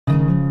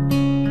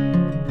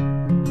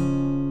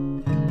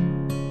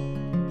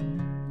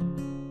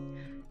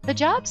The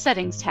Job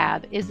Settings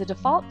tab is the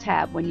default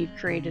tab when you've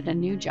created a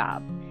new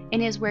job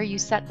and is where you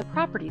set the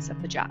properties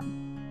of the job.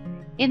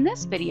 In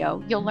this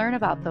video, you'll learn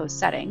about those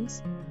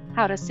settings,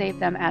 how to save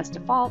them as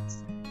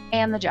defaults,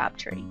 and the job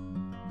tree.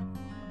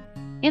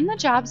 In the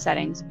job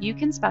settings, you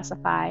can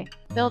specify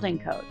building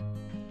code.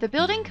 The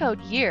building code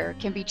year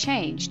can be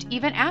changed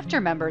even after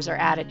members are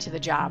added to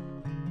the job.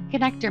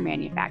 Connector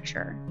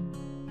manufacturer.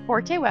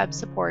 ForteWeb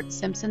supports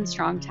Simpson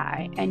strong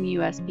tie and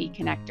USB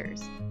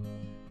connectors.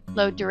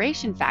 Load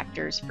duration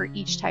factors for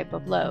each type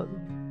of load.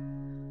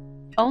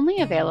 Only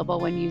available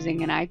when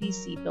using an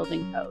IBC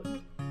building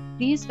code.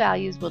 These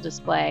values will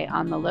display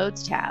on the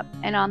Loads tab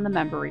and on the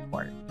member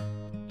report.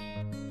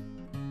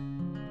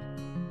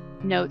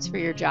 Notes for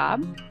your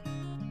job.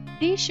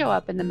 These show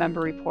up in the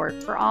member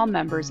report for all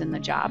members in the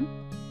job.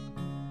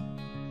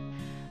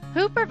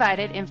 Who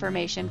provided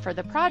information for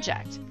the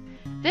project?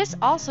 This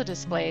also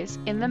displays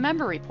in the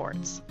member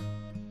reports.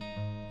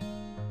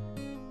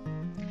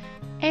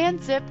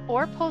 And zip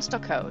or postal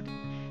code.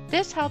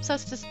 This helps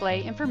us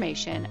display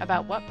information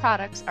about what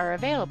products are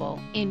available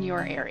in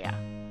your area.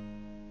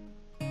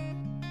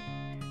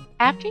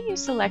 After you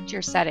select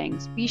your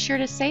settings, be sure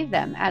to save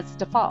them as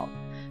default,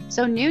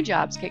 so new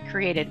jobs get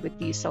created with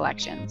these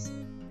selections.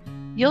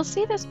 You'll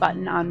see this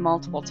button on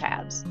multiple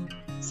tabs.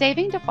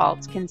 Saving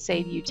defaults can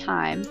save you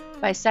time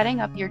by setting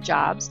up your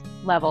jobs,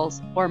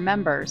 levels, or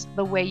members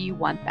the way you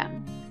want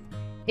them.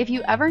 If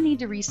you ever need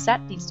to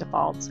reset these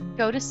defaults,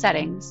 go to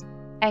Settings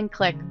and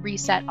click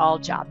Reset All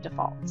Job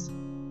Defaults.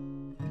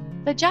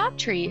 The job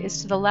tree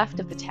is to the left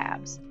of the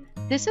tabs.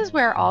 This is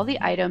where all the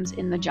items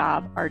in the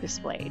job are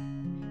displayed.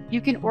 You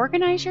can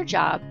organize your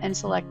job and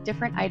select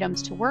different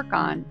items to work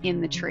on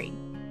in the tree.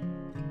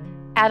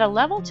 Add a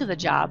level to the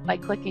job by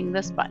clicking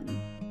this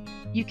button.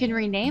 You can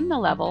rename the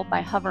level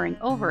by hovering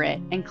over it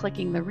and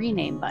clicking the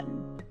Rename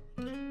button.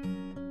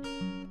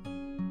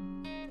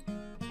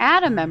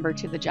 Add a member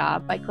to the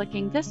job by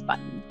clicking this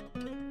button.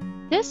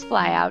 This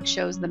flyout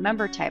shows the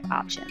member type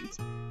options.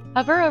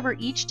 Hover over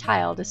each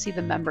tile to see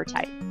the member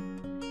type.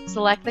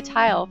 Select the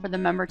tile for the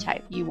member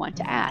type you want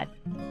to add.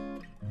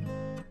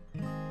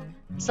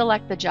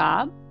 Select the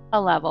job,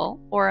 a level,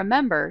 or a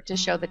member to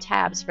show the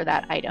tabs for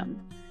that item.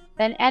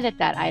 Then edit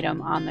that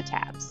item on the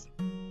tabs.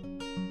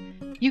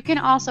 You can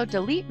also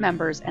delete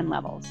members and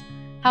levels.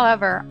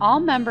 However,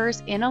 all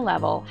members in a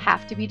level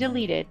have to be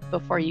deleted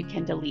before you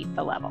can delete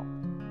the level.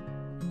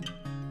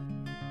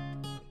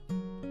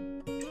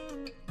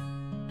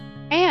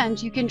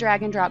 And you can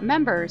drag and drop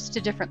members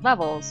to different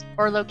levels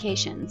or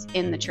locations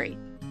in the tree.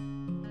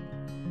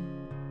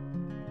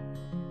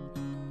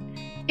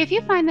 If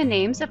you find the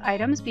names of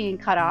items being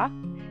cut off,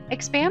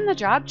 expand the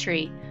job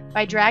tree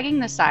by dragging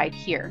the side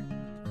here.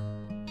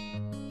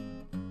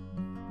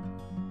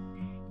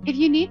 If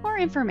you need more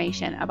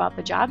information about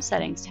the Job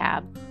Settings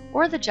tab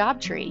or the job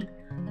tree,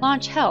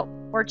 launch Help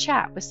or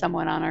chat with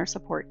someone on our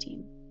support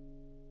team.